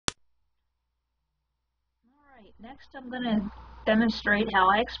Next I'm going to demonstrate how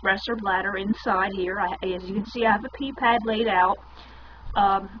I express her bladder inside here. As you can see, I have a pee pad laid out.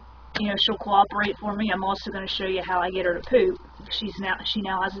 She'll cooperate for me. I'm also going to show you how I get her to poop. She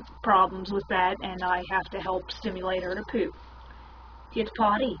now has problems with that, and I have to help stimulate her to poop. Do you have to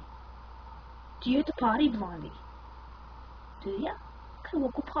potty? Do you have to potty, Blondie? Do ya? Okay, we'll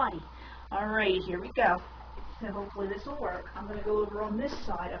go potty. Alright, here we go. So hopefully this will work. I'm going to go over on this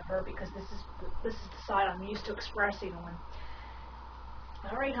side of her because this is the side I'm used to expressing on.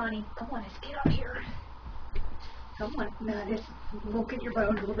 Alright, honey, come on, let's get up here. Come on, no, we'll get your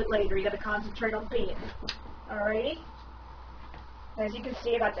bone a little bit later. You got to concentrate on peeing. Alrighty? As you can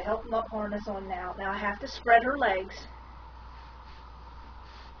see, I got the help 'em up harness on now. Now I have to spread her legs.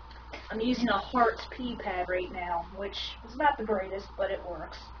 I'm using a Hearts pee pad right now, which is not the greatest, but it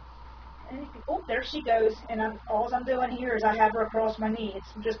works. And oh, there she goes. And all I'm doing here is I have her across my knee.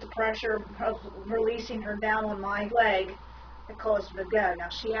 It's just the pressure of releasing her down on my leg that caused her to go. Now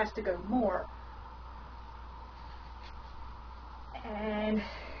she has to go more. And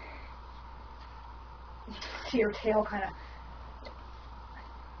see her tail kind of.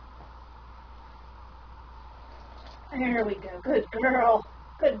 There we go. Good girl.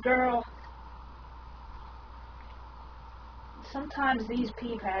 Good girl. Sometimes these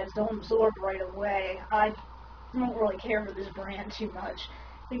pee pads don't absorb right away. I don't really care for this brand too much.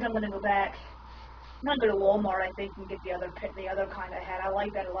 I think I'm going to go back. I'm going to go to Walmart, I think, and get the other kind I had. I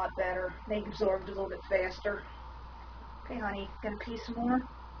like that a lot better. They absorbed a little bit faster. Okay, honey, gonna pee some more?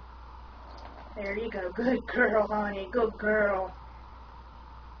 There you go. Good girl, honey. Good girl.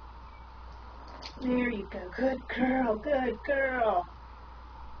 There you go. Good girl. Good girl.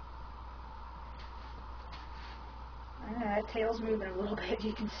 That tail's moving a little bit.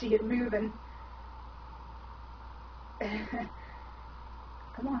 You can see it moving.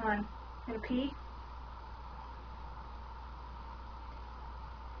 Come on. Gonna pee?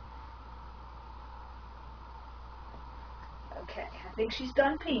 Okay, I think she's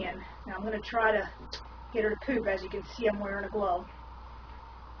done peeing. Now I'm going to try to get her to poop. As you can see, I'm wearing a glove.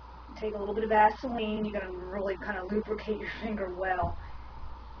 Take a little bit of Vaseline. You're going to really kind of lubricate your finger well.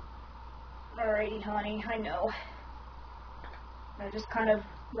 Alrighty, honey, I know. I just kind of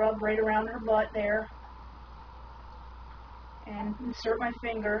rub right around her butt there. And insert my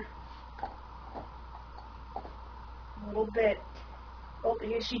finger a little bit. Oh,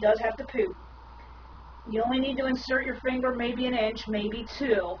 she does have to poop. You only need to insert your finger maybe an inch, maybe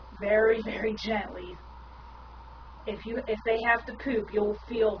two, very, very gently. If they have to poop, you'll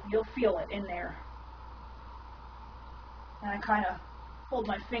feel it in there. And I kind of hold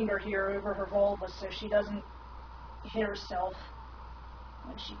my finger here over her vulva so she doesn't hit herself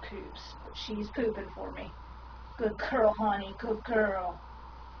when she poops. But she's pooping for me. Good girl, honey. Good girl.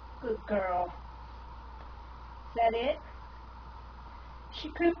 Good girl. Is that it? She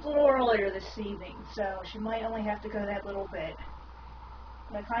pooped a little earlier this evening, so she might only have to go that little bit.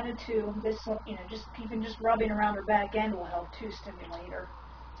 But I kind of too, just rubbing around her back end will help to stimulate her.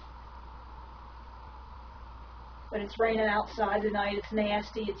 But it's raining outside tonight. It's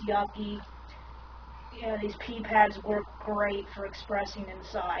nasty. It's yucky. These pee pads work great for expressing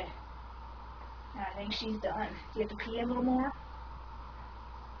inside. And I think she's done. Do you have to pee a little more?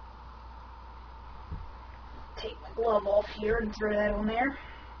 Take my glove off here and throw that on there.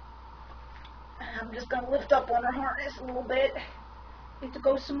 I'm just going to lift up on her harness a little bit. You have to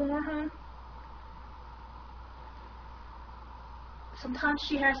go some more, huh? Sometimes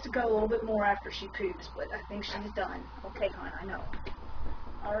she has to go a little bit more after she poops, but I think she's done. Okay, hon, I know.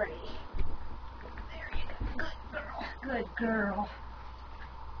 Alrighty. There you go. Good girl. Good girl.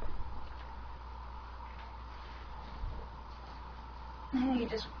 And you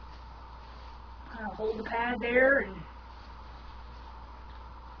just kind of hold the pad there and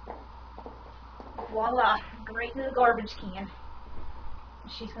voila, right into the garbage can.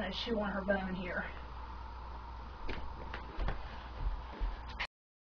 She's going to chew on her bone here.